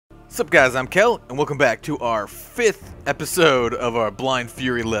What's up guys, I'm Kel, and welcome back to our 5th episode of our Blind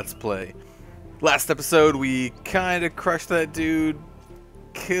Fury Let's Play. Last episode we kinda crushed that dude,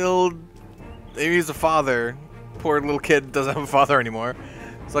 killed, maybe he's a father. Poor little kid doesn't have a father anymore.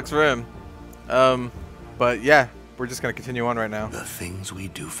 Sucks for him. But yeah, we're just gonna continue on right now. The things we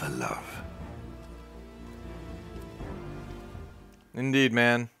do for love. Indeed,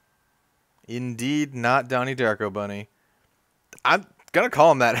 man. Indeed, not Donnie Darko Bunny. I'm gonna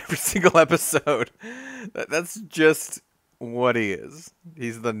call him that every single episode. That's just what he is.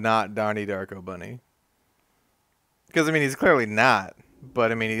 He's the not Donnie Darko Bunny. Because, I mean, he's clearly not.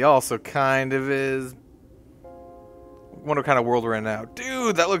 But, I mean, he also kind of is. Wonder what kind of world we're in now.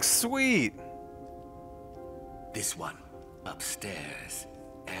 Dude, that looks sweet! This one, upstairs.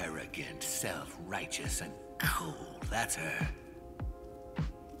 Arrogant, self-righteous, and cold. That's her.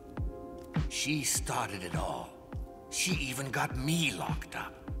 She started it all. She even got me locked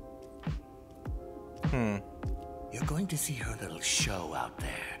up. You're going to see her little show out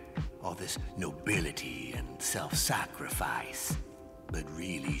there. All this nobility and self-sacrifice. But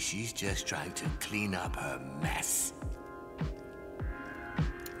really, she's just trying to clean up her mess.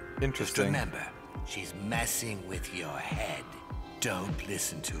 Just Interesting. remember, she's messing with your head. Don't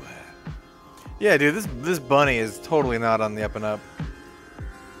listen to her. Yeah, dude, this bunny is totally not on the up and up.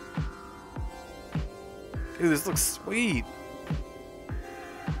 Dude, this looks sweet.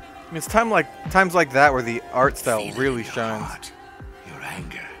 I mean, it's times like that where the art style Feel it really in your shines. heart, your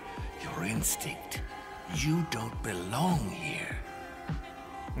anger, your instinct. You don't belong here.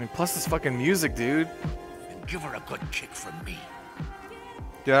 I mean, plus this fucking music, dude. And give her a good kick from me.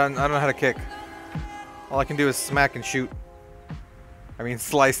 Dude, I don't know how to kick. All I can do is smack and shoot. I mean,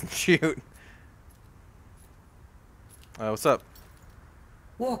 slice and shoot. What's up?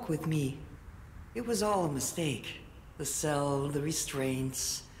 Walk with me. It was all a mistake. The cell, the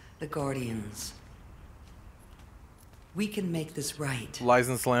restraints, the guardians. We can make this right. Lies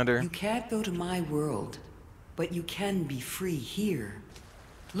and slander. You can't go to my world, but you can be free here.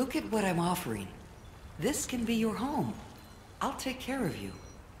 Look at what I'm offering. This can be your home. I'll take care of you.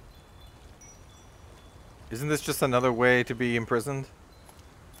 Isn't this just another way to be imprisoned?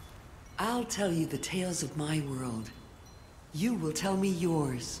 I'll tell you the tales of my world. You will tell me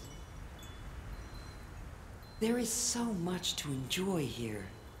yours. There is so much to enjoy here.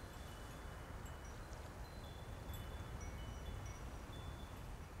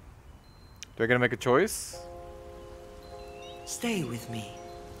 Do I gotta make a choice? Stay with me.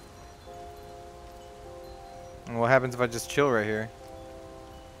 And what happens if I just chill right here?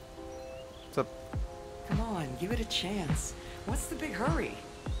 What's up? Come on, give it a chance. What's the big hurry?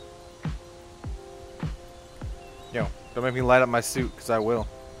 Yo, don't make me light up my suit, because I will.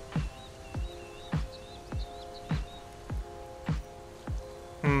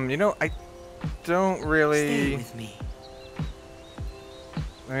 You know, I don't really... Stay with me.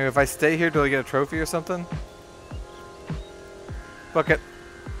 I mean, if I stay here, do I get a trophy or something? Fuck it.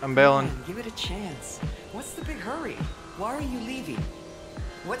 I'm bailing. Come on, give it a chance. What's the big hurry? Why are you leaving?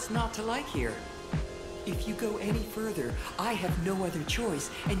 What's not to like here? If you go any further, I have no other choice,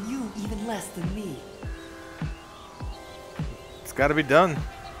 and you even less than me. It's gotta be done.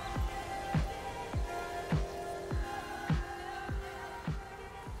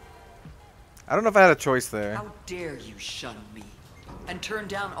 I don't know if I had a choice there. How dare you shun me and turn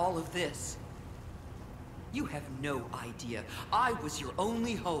down all of this? You have no idea. I was your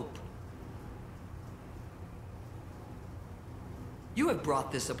only hope. You have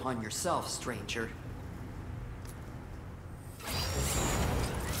brought this upon yourself, stranger.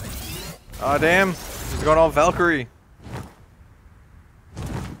 Aw, damn. She's going all Valkyrie.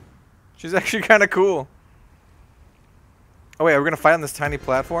 She's actually kind of cool. Oh, wait, are we going to fight on this tiny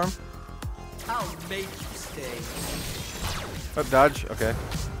platform? I'll make you stay. Oh, dodge. Okay.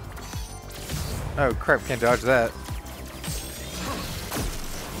 Oh, crap. Can't dodge that.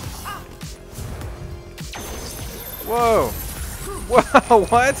 Whoa. Whoa,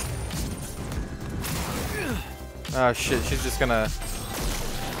 what? Oh, shit. She's just going to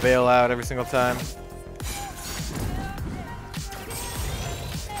bail out every single time.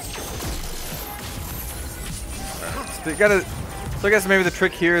 So you gotta... So I guess maybe the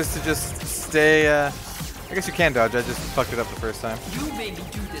trick here is to just stay, I guess you can dodge. I just fucked it up the first time. You made me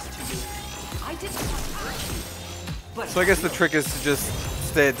do this to you. I didn't want to hurt you. But So I guess the trick is to just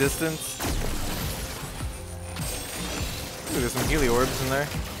stay at distance. Ooh, there's some Healy orbs in there.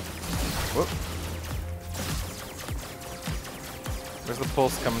 Whoop. Where's the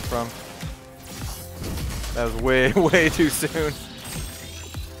pulse coming from? That was way, way too soon.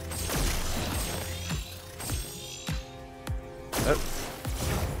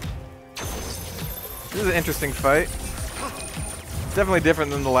 This is an interesting fight. Definitely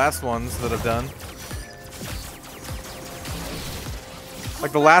different than the last ones that I've done.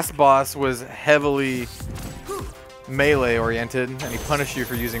 Like the last boss was heavily melee oriented and he punished you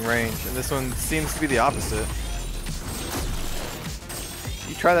for using range, and this one seems to be the opposite.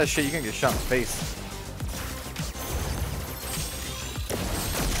 You try that shit, you can get shot in the face.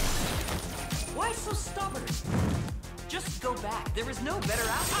 Why so stubborn? Just go back. There is no better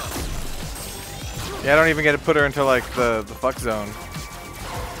outcome. Yeah, I don't even get to put her into like the fuck zone.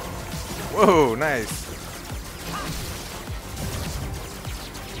 Whoa, nice.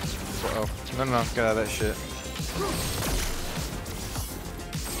 Uh-oh. No, get out of that shit.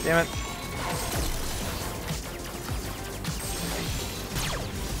 Damn it.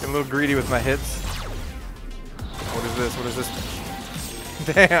 Getting a little greedy with my hits. What is this? What is this?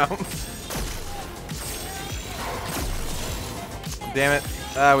 Damn. Damn it.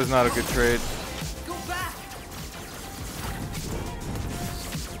 That was not a good trade. Go back.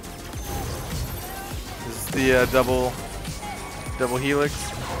 This is the double helix.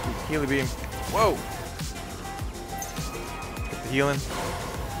 Healy beam. Whoa. Get the healing.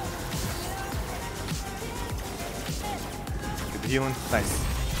 Get the healing. Nice.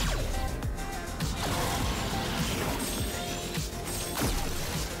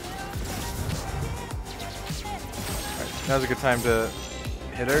 Alright, now's a good time to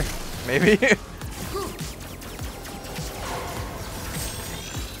hit her. Maybe.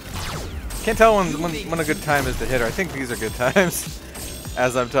 Can't tell when a good time is to hit her. I think these are good times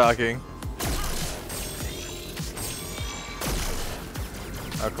as I'm talking.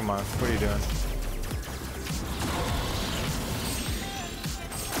 Oh, come on. What are you doing?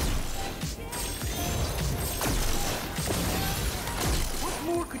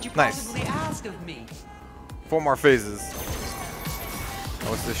 What more could you Nice. possibly ask of me? 4 more phases. Oh,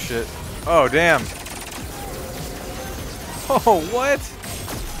 what's this shit? Oh, damn. Oh, what?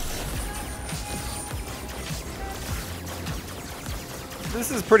 This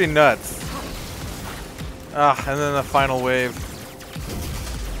is pretty nuts. Ah, and then the final wave.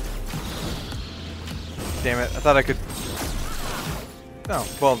 Damn it, I thought I could... No,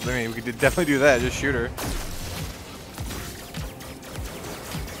 well, I mean, we could definitely do that, just shoot her.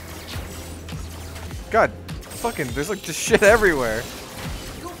 God, fucking, there's like just shit everywhere.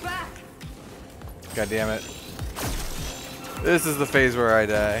 Go back. God damn it. This is the phase where I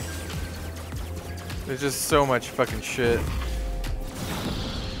die. There's just so much fucking shit.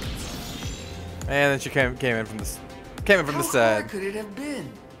 And then she came in from the How side. hard could it have been?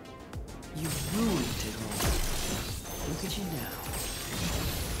 You ruined it all. Look at you now.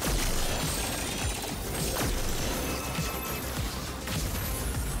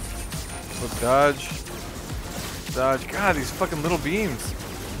 Oh, dodge. Dodge. God, these fucking little beams.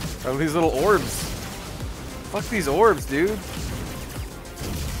 Or these little orbs. Fuck these orbs, dude.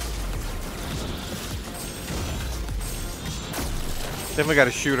 Definitely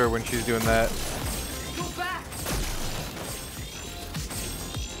gotta shoot her when she's doing that. Go back.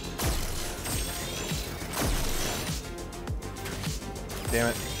 Damn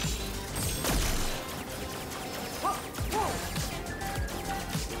it.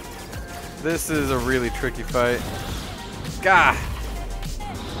 This is a really tricky fight. Gah!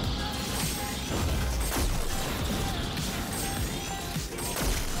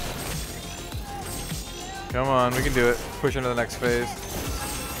 Come on, we can do it. Push into the next phase.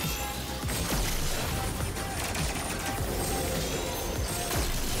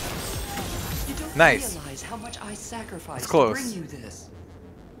 You don't Nice. realize how much I sacrificed It's close. to bring you this.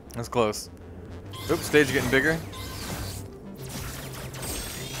 That's close. Oops, stage getting bigger.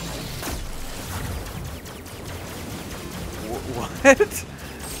 What?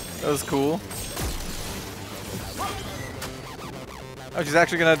 That was cool. Oh, she's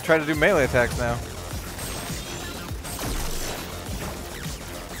actually gonna try to do melee attacks now.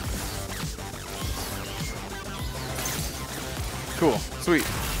 Cool, sweet.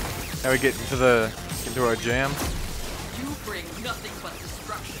 Now we get into our jam. You bring nothing but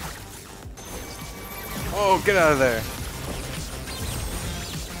destruction. Oh, get out of there.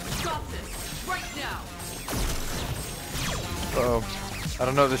 Stop this right now. Uh-oh. I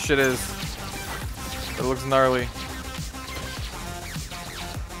don't know what this shit is. But it looks gnarly.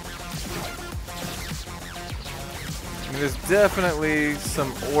 I mean, there's definitely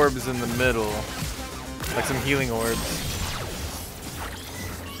some orbs in the middle. Like some healing orbs.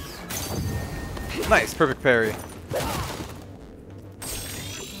 Nice, perfect parry.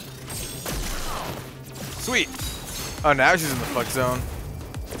 Sweet. Oh, now she's in the fuck zone.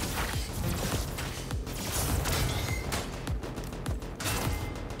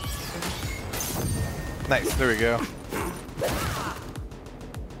 Nice, there we go.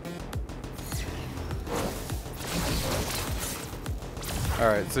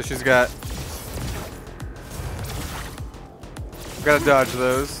 Alright, so she's got... Gotta dodge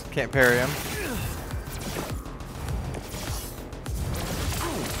those. Can't parry them.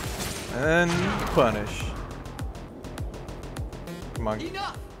 And punish. Come on.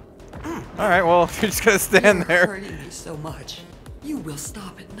 Alright, well, if you're just gonna stand there. You're hurting me so much. You will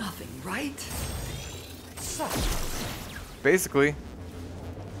stop at nothing, right? So. Basically.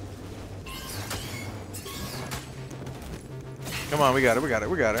 Come on, we got it, we got it,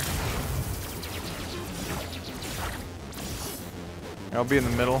 we got her. I'll be in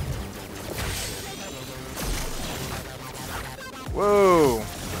the middle. Whoa!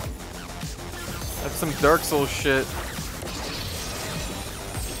 That's some Dark Souls shit.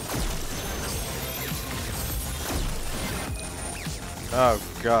 Oh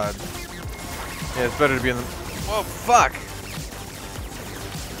god. Yeah, it's better to be in the... Whoa, fuck!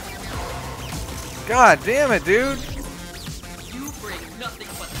 God damn it, dude! You bring nothing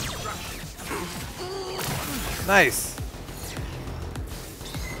but destruction. Nice.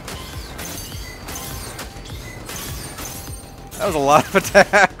 That was a lot of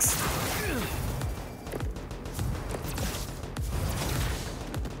attacks.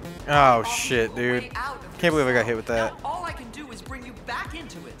 Oh shit, dude. Can't believe I got hit with that. Now all I can do is bring you back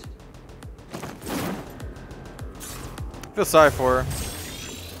into it. I feel sorry for her.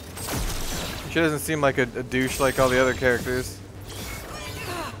 She doesn't seem like a douche like all the other characters.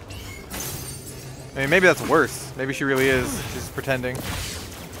 I mean, maybe that's worse. Maybe she really is. She's pretending.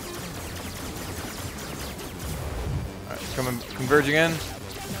 Alright, converging in.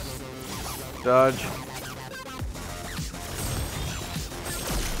 Dodge.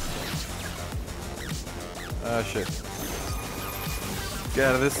 Oh shit. Get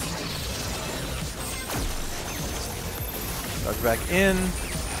out of this. Dodge back in.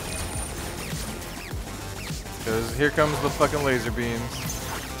 Because here comes the fucking laser beams.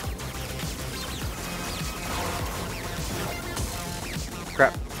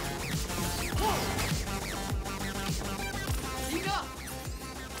 Crap.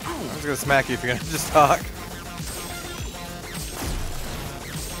 I'm just gonna smack you if you're gonna just talk.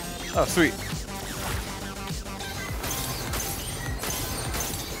 Oh, sweet.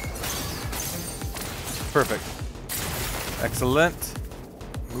 Perfect. Excellent.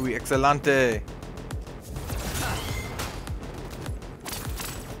 Muy excelente.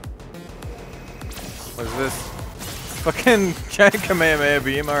 What is this? Fucking giant Kamehameha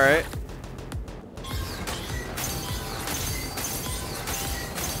beam, alright.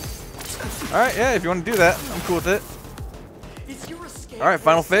 Alright, yeah, if you want to do that, I'm cool with it. Alright,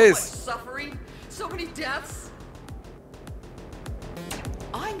 final phase. So much suffering, so many deaths.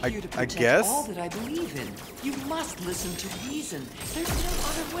 I'm here to I protect guess? all that I believe in. You must listen to reason. There's no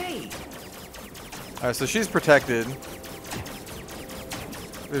other way. Alright, so she's protected.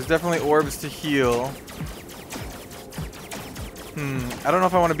 There's definitely orbs to heal. I don't know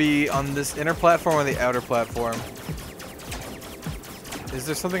if I want to be on this inner platform or the outer platform. Is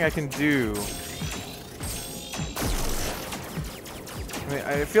there something I can do? I mean,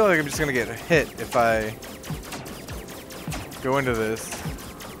 I feel like I'm just gonna get hit if I go into this.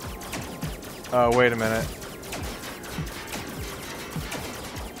 Oh, wait a minute.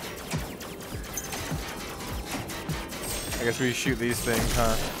 I guess we shoot these things,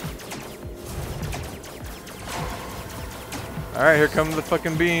 huh? Alright, here come the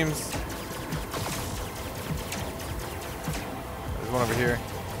fucking beams. There's one over here.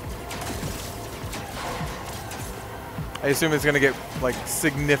 I assume it's gonna get, like,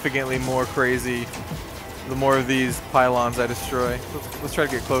 significantly more crazy the more of these pylons I destroy. Let's try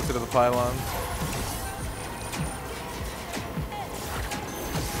to get closer to the pylons.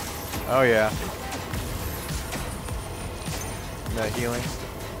 Oh yeah. That healing.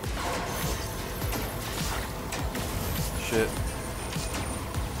 Shit.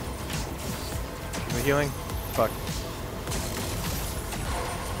 Give me healing? Fuck.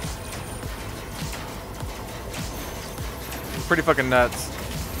 Pretty fucking nuts.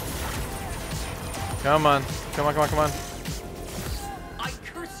 Come on. Come on, come on, come on. I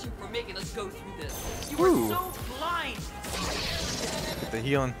curse you for making us go through this. You Ooh. were so blind. Get the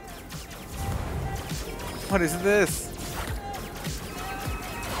healing. What is this?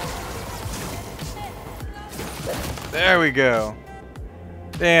 There we go.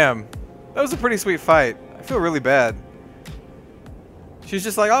 Damn. That was a pretty sweet fight. I feel really bad. She's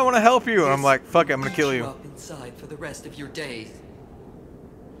just like, I want to help you. And I'm like, fuck it, I'm going to kill you. Up inside for the rest of your days.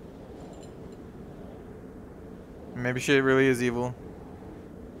 Maybe she really is evil.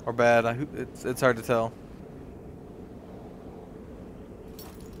 Or bad. It's hard to tell.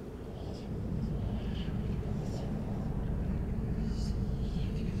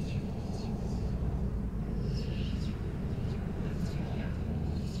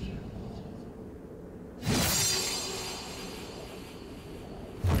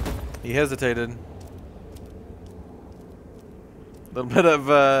 He hesitated. A little bit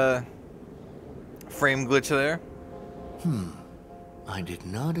of frame glitch there. I did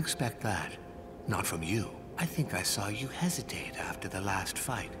not expect that. Not from you. I think I saw you hesitate after the last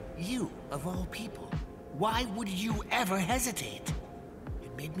fight. You, of all people. Why would you ever hesitate?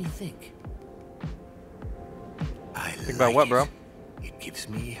 It made me think. Think about what, bro? It gives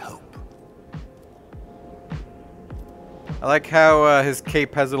me hope. I like how his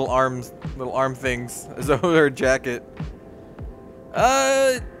cape has little arm things as over her jacket.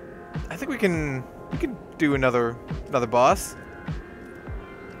 I think we can do another boss.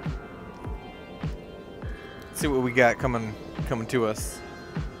 Let's see what we got coming to us.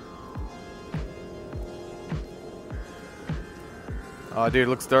 Oh, dude, it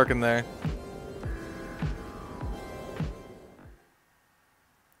looks dark in there.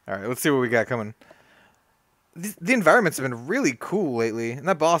 All right, let's see what we got coming. The environments have been really cool lately, and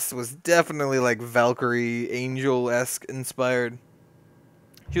that boss was definitely like Valkyrie, Angel-esque inspired.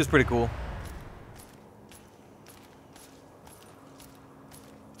 She was pretty cool.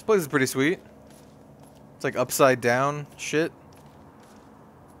 This place is pretty sweet. It's like upside down shit.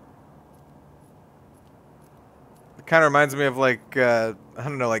 It kind of reminds me of like, I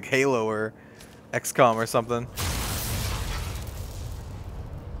don't know, like Halo or XCOM or something.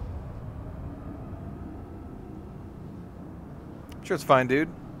 Sure, it's fine, dude.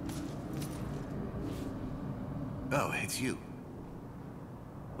 Oh, it's you.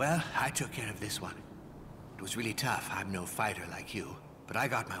 Well, I took care of this one. It was really tough. I'm no fighter like you, but I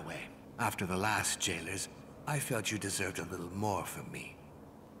got my way. After the last jailers, I felt you deserved a little more from me.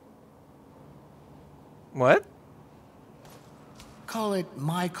 What? Call it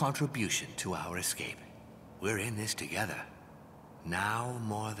my contribution to our escape. We're in this together. Now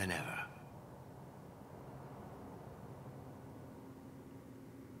more than ever.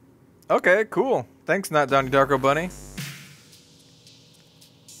 Okay, cool. Thanks, Not Donnie Darko Bunny.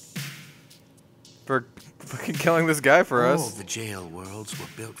 For fucking killing this guy for us. All the jail worlds were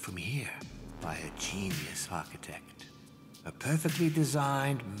built from here by a genius architect. A perfectly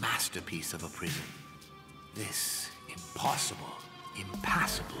designed masterpiece of a prison. This impossible,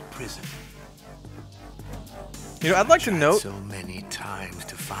 impassable prison. You know, I'd like to Tried note... so many times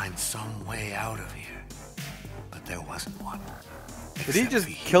to find some way out of here, but there wasn't one. Did he just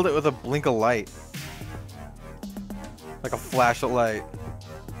killed it with a blink of light? Like a flash of light.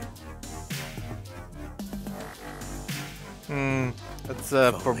 That's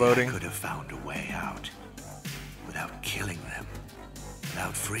foreboding. I could have found a way out. Without killing them.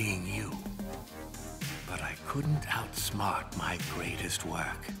 Without freeing you. But I couldn't outsmart my greatest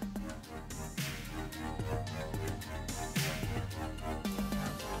work.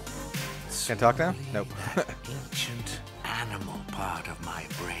 Can't talk now? Nope. That ancient animal part of my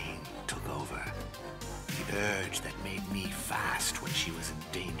brain took over. The urge that made me fast when she was in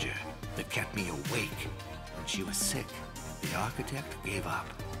danger, that kept me awake when she was sick. The architect gave up,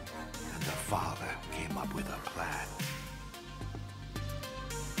 and the father came up with a plan.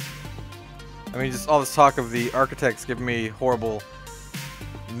 I mean, just all this talk of the architects giving me horrible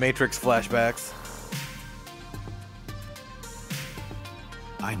Matrix flashbacks.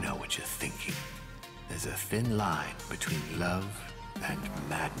 I know what you're thinking. There's a thin line between love and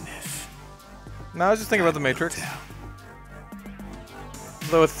madness. No, I was just thinking about the Time will Matrix. tell.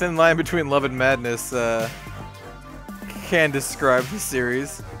 Though a thin line between love and madness can describe the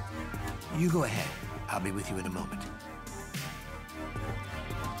series. You go ahead. I'll be with you in a moment.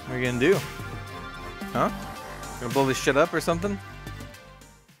 What are you gonna do? Huh? Gonna blow this shit up or something?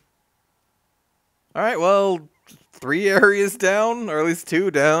 Alright, well, 3 areas down, or at least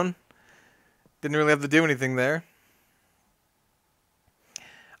 2 down. Didn't really have to do anything there.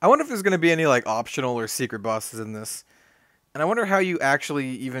 I wonder if there's gonna be any like optional or secret bosses in this. And I wonder how you actually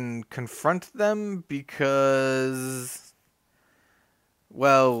even confront them, because,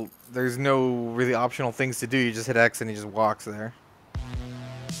 well, there's no really optional things to do. You just hit X and he just walks there.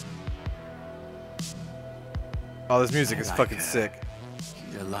 Oh, this music is fucking sick.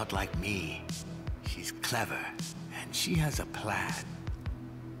 She's a lot like me. She's clever, and she has a plan.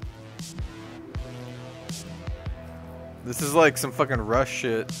 This is like some fucking Rush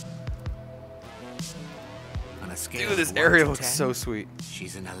shit. On a scale Dude, of this 1 area to looks 10, so sweet.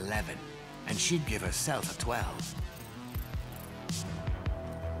 She's an 11, and she'd give herself a 12.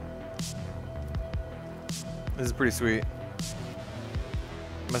 This is pretty sweet.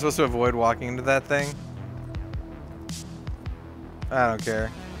 Am I supposed to avoid walking into that thing? I don't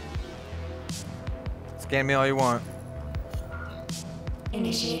care. Scan me all you want.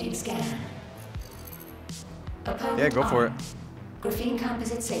 Initiating scan. Opponent Yeah, go for it. arm. Graphene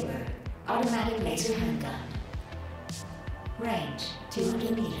composite saber. Automatic laser handgun. Range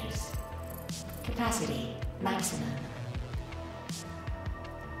 200 meters. Capacity maximum.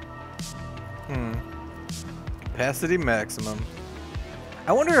 Capacity maximum.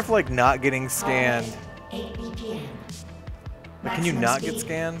 I wonder if like not getting scanned. 8 BPM. Like, can you Maximum not get speed,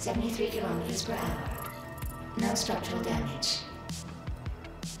 scanned? 73 kilometers per hour. No structural damage.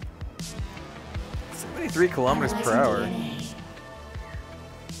 73 kilometers per hour. Analyzing DNA.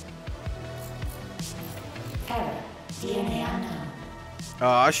 Error. DNA unknown.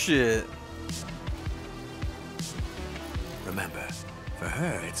 Aw, shit. Remember, for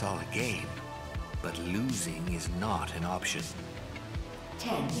her it's all a game. But losing is not an option.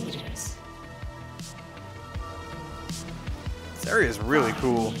 10 meters. This area is really 5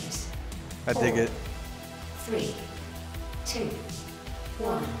 cool. meters. I dig 4, it. 3, 2,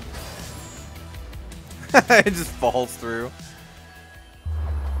 1. It just falls through.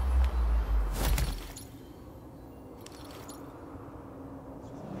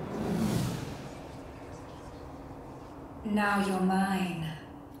 Now you're mine.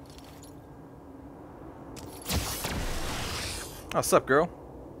 Oh, what's up, girl?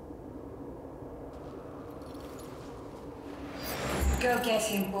 Go get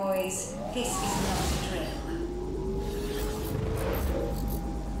him, boys. This is not a drill.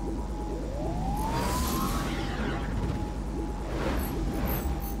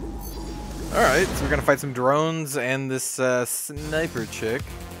 Alright, so we're gonna fight some drones and this sniper chick.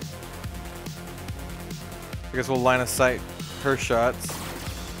 I guess we'll line of sight her shots.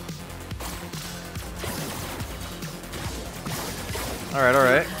 Alright,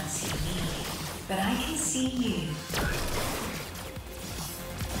 alright. You can't see me, but I can see you.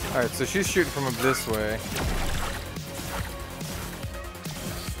 Alright, so she's shooting from up this way.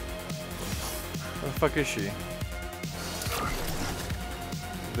 Where the fuck is she?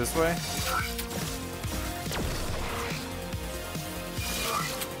 This way?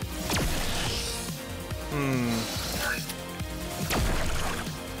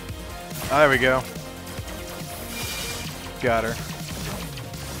 Oh, there we go. Got her.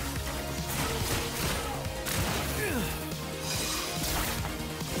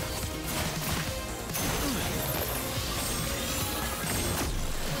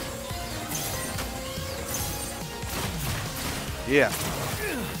 Yeah.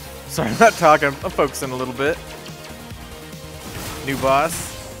 Sorry, I'm not talking. I'm focusing a little bit. New boss.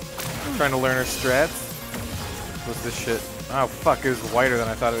 Trying to learn her strats. What's this shit? Oh, fuck. It was wider than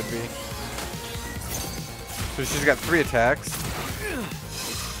I thought it would be. So she's got 3 attacks.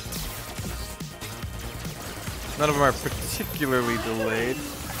 None of them are particularly delayed.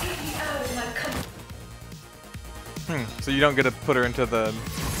 So you don't get to put her into the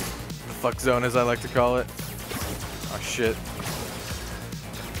fuck zone, as I like to call it. Oh, shit.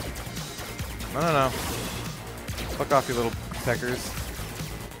 No. Fuck off, you little peckers.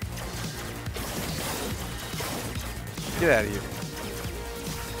 Get out of here.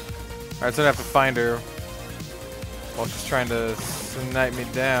 Alright, so I have to find her while she's trying to snipe me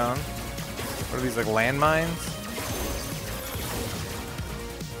down. What are these, like landmines?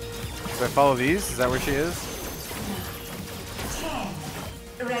 Do I follow these? Is that where she is?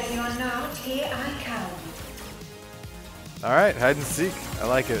 10. Ready or not, here I come. Alright, hide and seek. I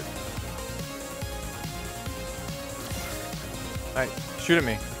like it. Alright, shoot at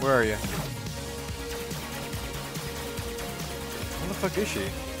me. Where are you? Where the fuck is she?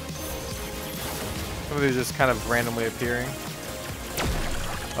 Some of these just kind of randomly appearing.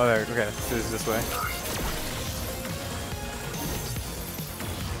 Oh, there. Okay, so it's this way.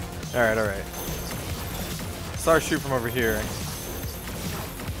 Alright. Saw her shoot from over here.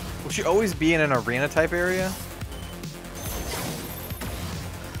 Will she always be in an arena type area?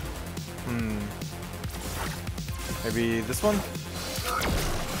 Maybe this one?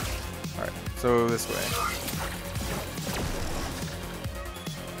 Alright, so this way.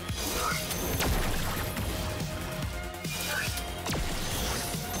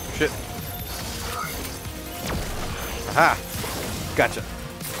 Shit. Aha! Gotcha.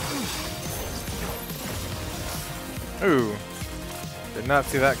 Ooh. Did not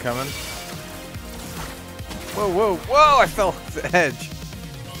see that coming. Whoa! I fell off the edge.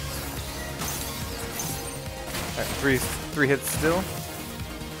 Alright, three hits still.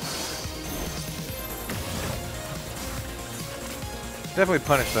 Definitely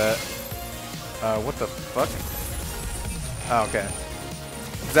punish that. What the fuck? Oh, okay.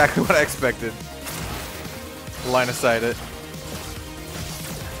 Exactly what I expected. Line of sight it.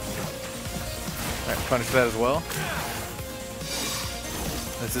 Alright, punish that as well.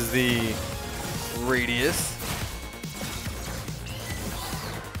 This is the radius.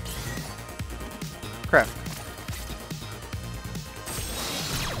 Crap.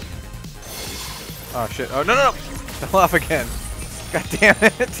 Oh shit. Oh no no no! Fell off again. God damn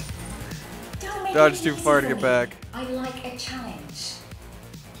it. Dodged too far to get back. I like a challenge.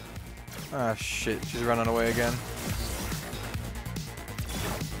 Ah shit, she's running away again.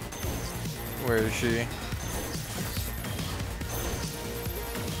 Where is she?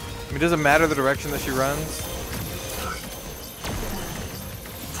 I mean, does it matter the direction that she runs?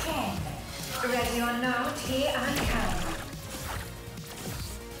 10. Ready or not, here I come.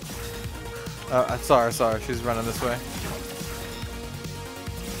 I saw her. She's running this way.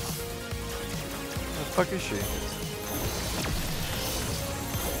 Where the fuck is she?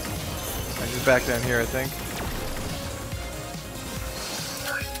 She's back down here, I think.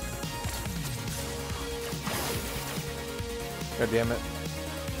 God damn it.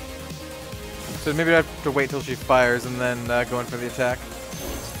 So maybe I have to wait till she fires and then go in for the attack.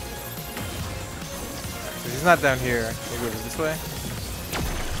 So she's not down here. Maybe over this way?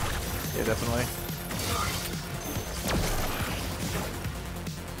 Yeah, definitely.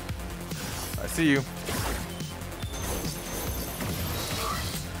 I see you.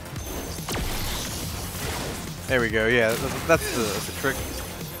 There we go. Yeah, that's the trick.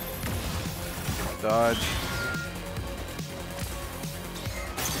 Dodge.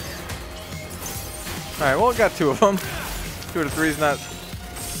 Alright, well, got 2 of them. 2 out of 3 is not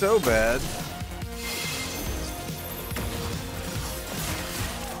so bad.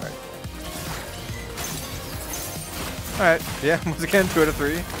 Alright, yeah, once again, 2 out of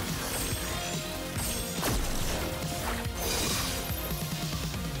 3.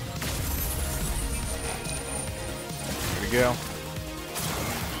 Here we go.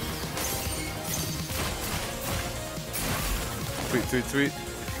 Sweet, sweet, sweet.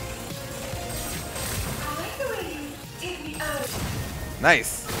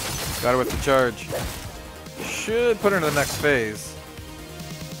 Nice! Got her with the charge. Should put her in the next phase.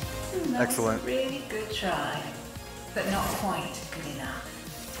 Excellent. Really good try, but not quite good enough.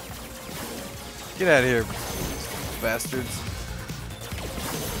 Get out of here, bastards.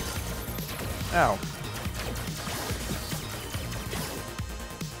 Ow.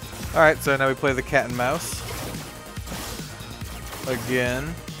 Alright, so now we play the cat and mouse.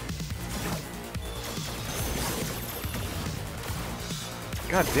 Again.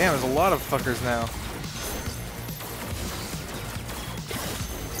 God damn, there's a lot of fuckers now.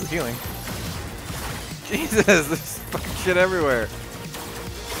 Ooh, healing. Jesus, there's fucking shit everywhere.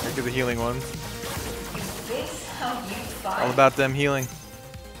 Back to the healing ones. Is this how you fight? All about them healing.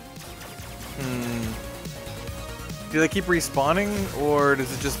 Do they keep respawning, or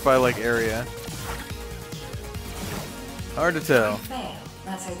does it just by like area? Hard to tell. If you fail,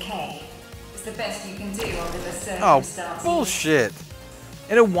 that's okay. It's the best you can do under the Oh, circumstances. bullshit.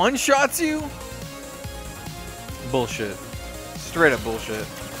 And it one-shots you? Bullshit. Straight up bullshit.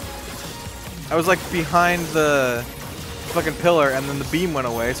 I was like behind the fucking pillar and then the beam went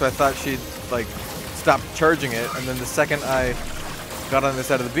away, so I thought she'd like stop charging it, and then the second I got on the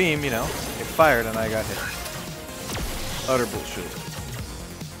side of the beam, you know, it fired and I got hit. Utter bullshit.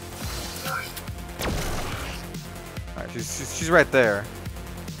 Alright, she's right there.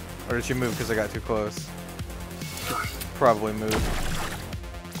 Or did she move because I got too close? She probably moved.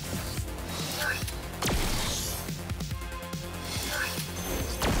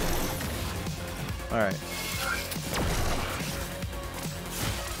 Alright.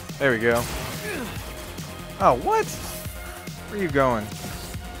 There we go. Oh, what? Where are you going?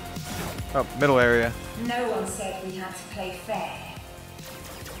 Oh, middle area. No one said we had to play fair.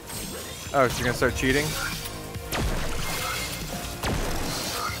 Oh, she's gonna start cheating?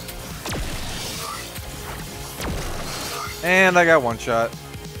 And I got one shot.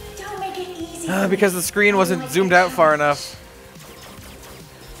 Don't make it easy. Because the screen wasn't zoomed out far enough.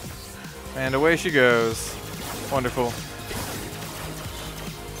 And away she goes. Wonderful.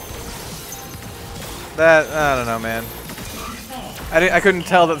 That, I don't know, man. I couldn't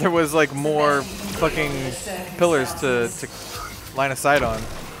tell that there was like more fucking pillars to line of sight on.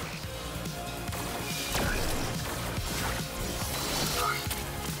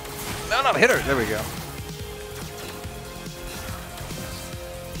 No, hit her. There we go.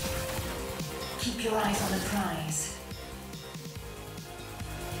 Keep your eyes on the prize.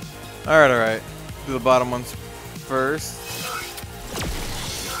 Alright. Do the bottom ones first.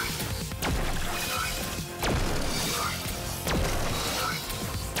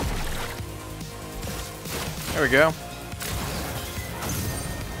 There we go.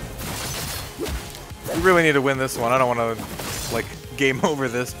 We really need to win this one. I don't want to, like, game over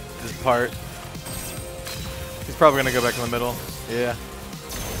this part. He's probably going to go back in the middle. Yeah.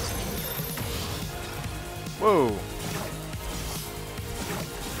 Whoa.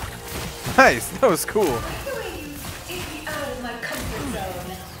 Nice. That was cool.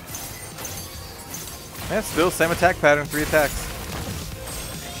 Yeah, still same attack pattern. 3 attacks.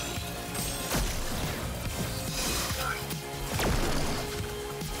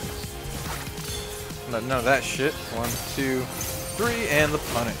 None of that shit. 1, 2, 3, and the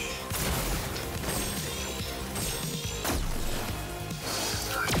punish.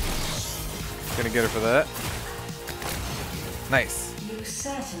 Gonna get her for that. Nice. You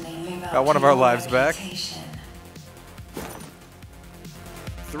certainly live up Got one to of our your lives back. reputation.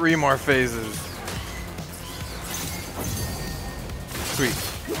 3 more phases. Sweet.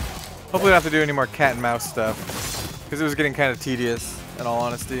 Hopefully we don't have to do any more cat and mouse stuff, because it was getting kind of tedious, in all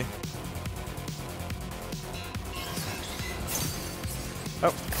honesty. Oh.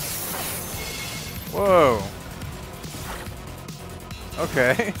 Whoa.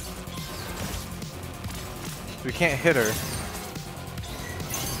 Okay. We can't hit her.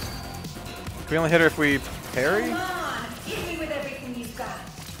 Can we only hit her if we parry? Come on, hit me with everything you've got.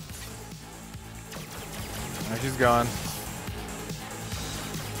 Oh, she's gone.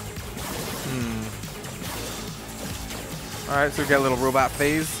 Alright, so we got a little robot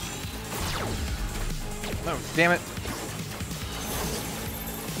phase. No, damn it.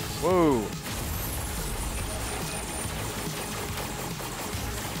 Whoa.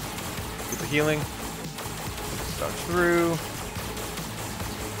 Get the healing. Dodge through.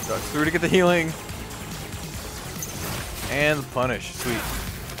 Dodge through to get the healing. And the punish. Sweet.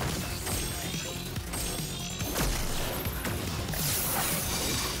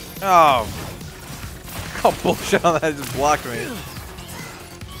 Oh. Oh, bullshit on that. It just blocked me.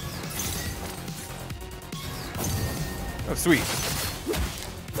 Oh, sweet.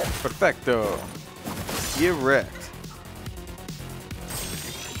 Perfecto. Get wrecked.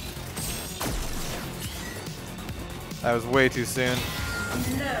 That was way too soon.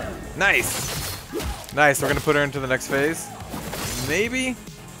 No. Nice. Nice. We're going to put her into the next phase. Maybe?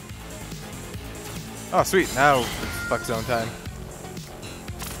 Oh, sweet. Now it's fuck zone time.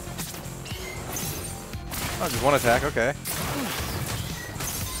 Oh, just 1 attack. Okay.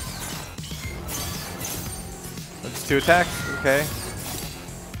 Just 2 attacks. Okay.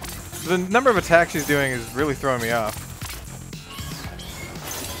 The number of attacks she's doing is really throwing me off.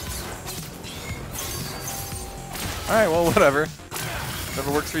 Alright, well, whatever.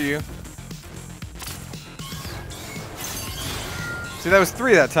 Whatever works for you. See, that was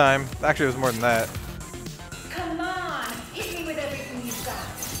 3 that time. Actually, it was more than that. Come on, hit me with everything you've got.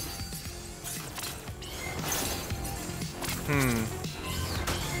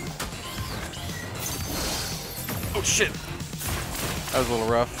 Oh, shit. That was a little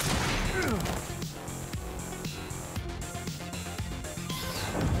rough.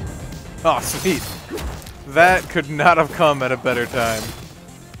 Oh, sweet. That could not have come at a better time.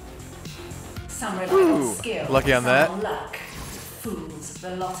 Some rely on Ooh, skill, lucky on some that. on luck. Fools,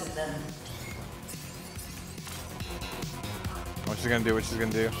 the lot of them. What she's gonna do, what she's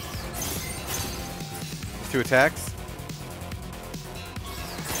gonna do. 2 attacks.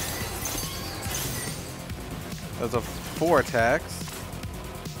 Those are 4 attacks.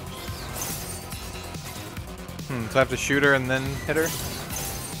 So I have to shoot her and then hit her?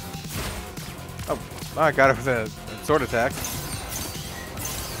 Oh, I got her with a sword attack.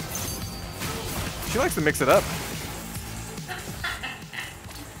 She likes to mix it up.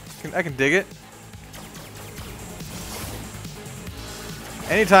 I can dig it.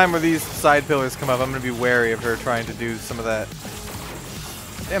 Anytime where these side pillars come up, I'm going to be wary of her trying to do some of that.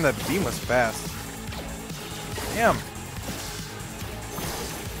 Damn, that beam was fast. Damn.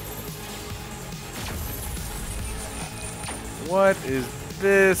 What is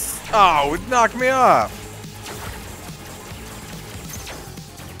this? Oh, it knocked me off.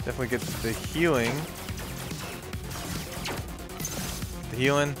 Definitely get the healing. The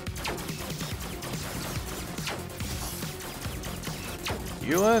healing.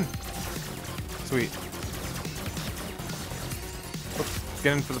 Healing. Sweet. Oops,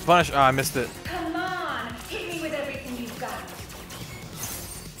 getting for the punish. Ah, I missed it. Come on, hit me with everything you've got.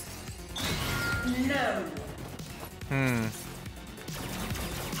 No.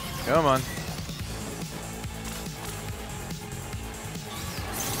 Come on.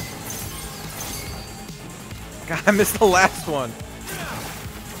 God, I missed the last one.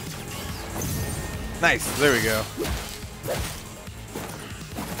 Nice. There we go.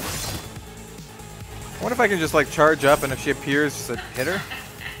 I wonder if I can just like charge up and if she appears, just hit her?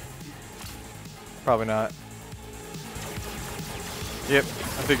 Probably not. Yep,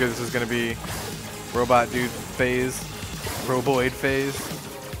 I figured this was gonna be robot dude phase, roboid phase.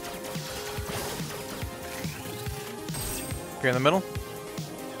 Here in the middle.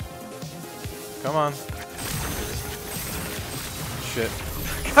 Come on. Shit.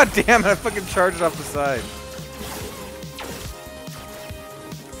 God damn it, I fucking charged off the side.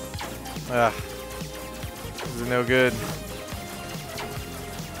 Ugh. This is no good.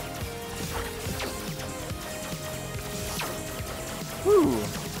 Whew.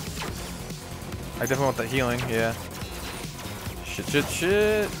 I definitely want that healing, yeah. Shit, shit,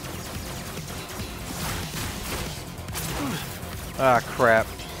 shit. Ah, crap.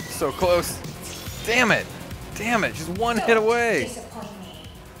 So close. Damn it. Damn it. Just one hit away.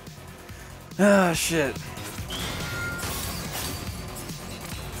 Ah, shit.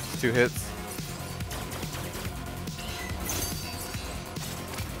 2 hits.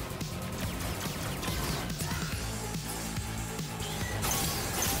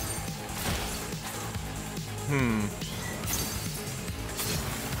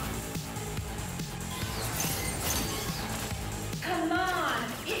 Come on,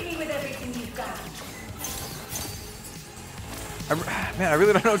 hit me with everything you've got. Man, I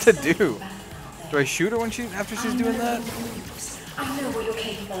really don't know what to do. Do I shoot her when after she's doing that? I know what you're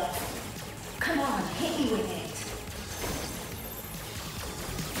capable of. Come on, hit me with it.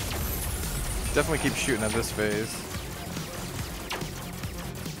 Definitely keep shooting at this phase.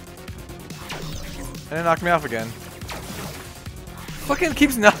 And it knocked me off again. Fucking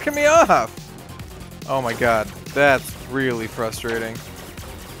keeps knocking me off! Oh my god, that's really frustrating.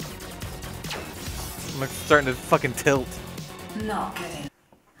 I'm like starting to fucking tilt. Not good.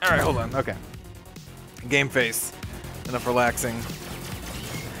 Alright, hold on, okay. Game face. Enough relaxing.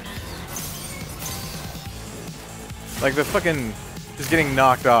 Like the fucking just getting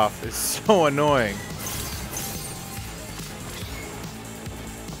knocked off is so annoying.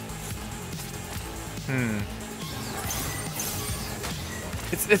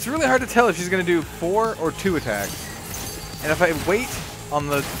 It's really hard to tell if she's gonna do 4 or 2 attacks. And if I wait on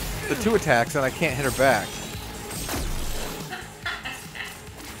the 2 attacks, then I can't hit her back.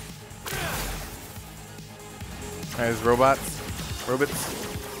 Alright, there's robots.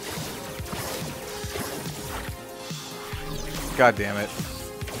 God damn it.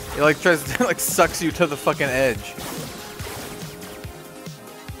 It like tries to like sucks you to the fucking edge.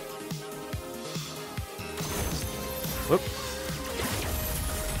 Whoop.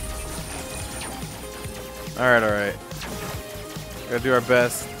 Alright, alright. Gotta do our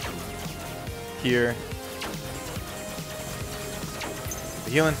best here.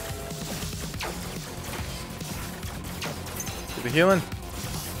 The healing. Get the healing.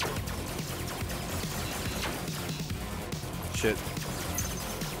 Shit.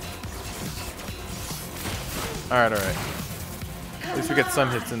 Alright, alright. At least we get some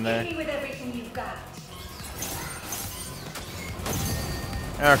hits in there. With everything you've got.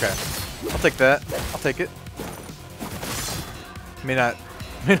 Okay. I'll take that. I'll take it. May not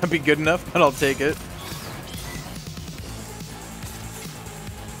be good enough, but I'll take it.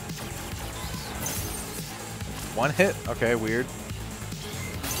 One hit? Okay, weird.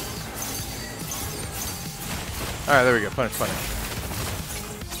 Alright, there we go. Punish, punish.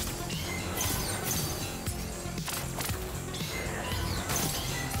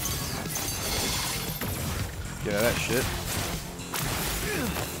 Get out of that shit.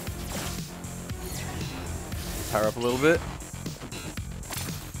 Power up a little bit.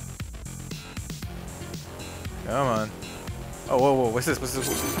 Come on. Oh, whoa, whoa. What's this? What's this?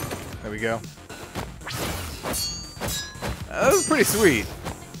 There we go. That was pretty sweet.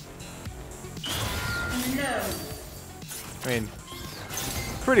 No. I mean,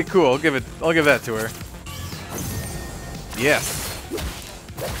 pretty cool. I'll give that to her. Yes.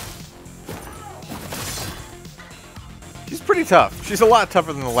 She's pretty tough. She's a lot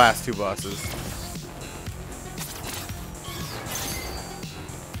tougher than the last 2 bosses.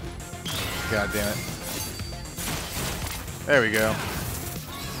 God damn it. There we go.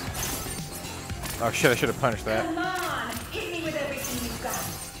 Oh shit, I should have punished that. Come on, hit me with everything you've got.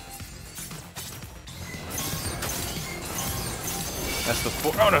 That's the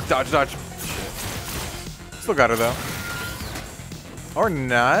 4. Oh no, dodge, dodge. Shit. Still got her though. Or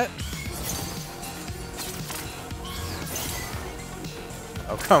not.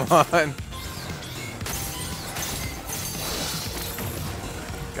 Oh, come on.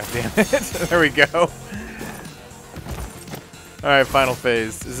 God damn it. There we go. Alright, final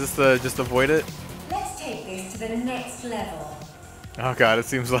phase. Is this the just avoid it? Let's take this to the next level. Oh god, it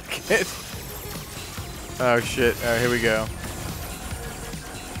seems like it. Oh shit. Alright, here we go.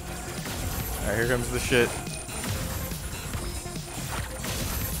 Alright, here comes the shit.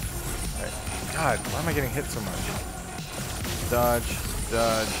 Alright. God, why am I getting hit so much? Dodge,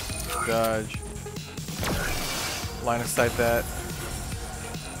 dodge, dodge. Line of sight that.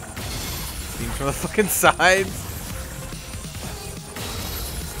 Beams from the fucking sides.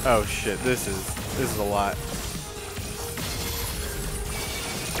 Oh shit, this is a lot.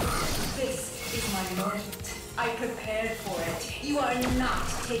 This is my moment. I prepared for it. You are not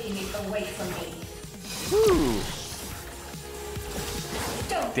taking it away from me. Woo!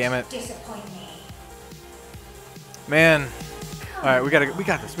 Don't Damn it. disappoint me. Man. Alright, we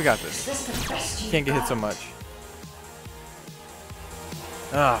got this, we got Is this. this the best you Can't get hit so much.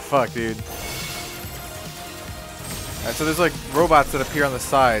 Ah, fuck, dude. Alright, so there's like robots that appear on the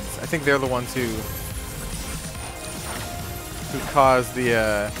sides. I think they're the ones who cause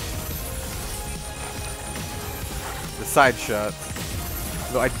the side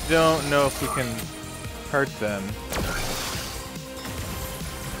shots. Though I don't know if we can hurt them.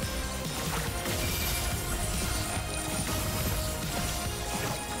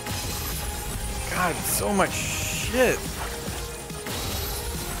 God, so much shit.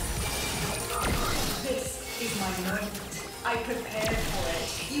 This is my moment. I prepared for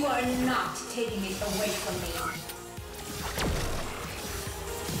it. You are not taking it away from me.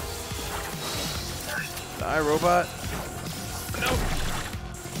 Die, robot. Nope.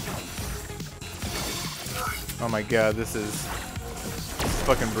 Oh my god, this is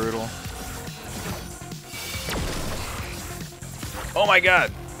fucking brutal. Oh my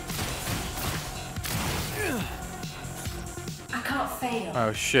god. I can't fail.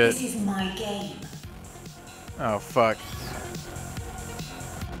 Oh shit. This is my game. Oh fuck.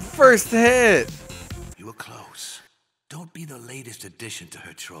 First hit. You were close. Don't be the latest addition to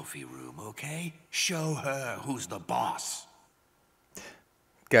her trophy room, okay? Show her who's the boss.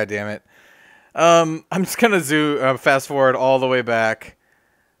 God damn it. I'm just gonna fast forward all the way back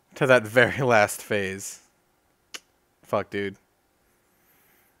to that very last phase. Fuck, dude.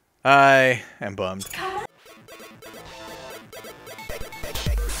 I am bummed.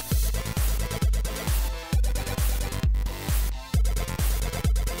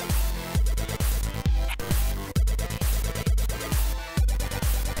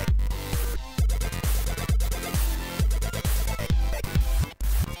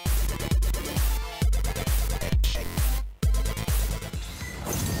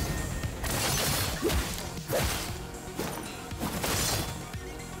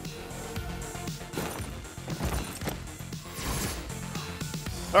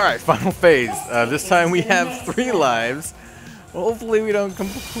 Alright, final phase. This time we have 3 lives. Hopefully we don't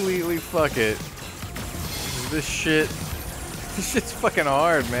completely fuck it. This shit's fucking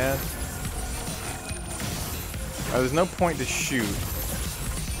hard, man. There's no point to shoot.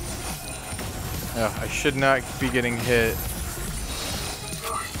 I should not be getting hit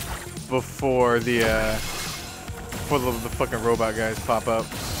before the fucking robot guys pop up.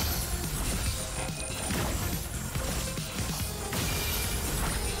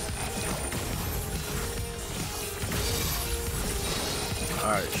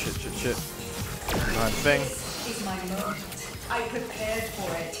 Alright, shit. Come on, thing. This is my moment. I prepared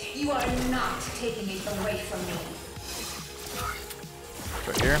for it. You are not taking it away from me.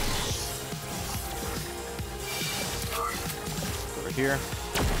 Right here. Over here.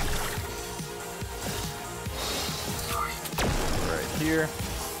 Right here.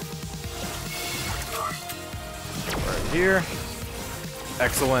 Right here.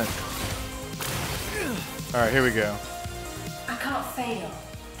 Excellent. Alright, here we go. I can't fail.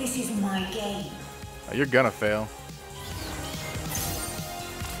 This is my game. Oh, you're gonna fail.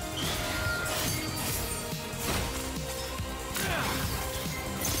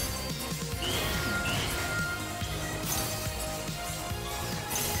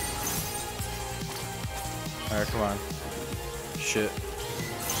 Alright, come on. Shit.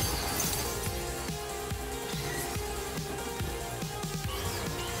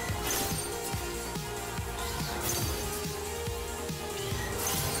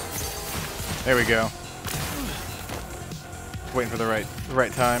 There we go. Waiting for the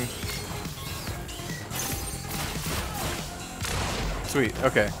right time. Sweet.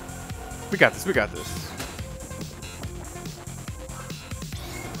 Okay. We got this. We got this.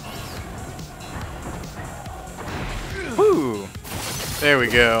 Woo! There we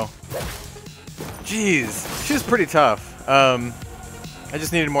go. Jeez, she was pretty tough. I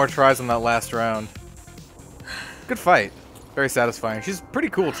just needed more tries on that last round. Good fight. Very satisfying. She's pretty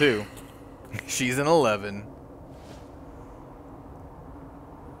cool too. She's an 11.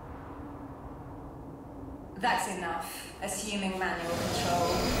 That's enough. Assuming manual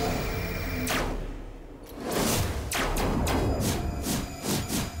control.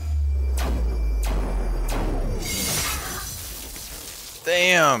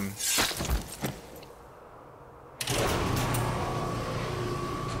 Damn.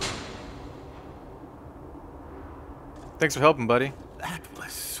 Thanks for helping, buddy. That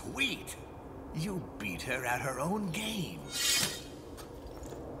was sweet. You beat her at her own game.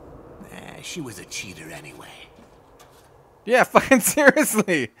 She was a cheater anyway. Yeah, fucking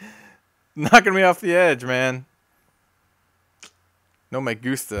seriously. Knocking me off the edge, man. No me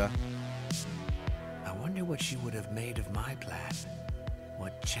gusta. I wonder what she would have made of my plan.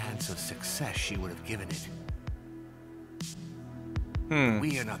 What chance of success she would have given it.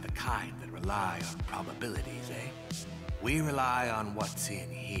 We are not the kind that rely on probabilities, eh? We rely on what's in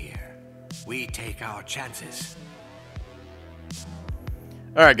here. We take our chances.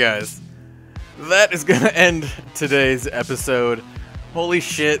 Alright, guys. That is gonna end today's episode. Holy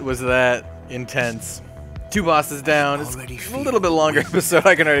shit, was that intense. 2 bosses down. It's a little bit longer episode,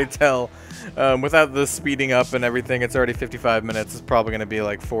 I can already tell. Without the speeding up and everything, it's already 55 minutes. It's probably gonna be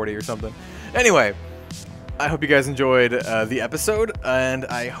like 40 or something. Anyway, I hope you guys enjoyed the episode, and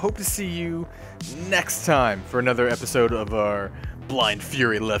I hope to see you next time for another episode of our Blind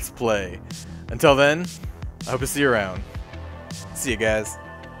Fury Let's Play. Until then, I hope to see you around. See you guys.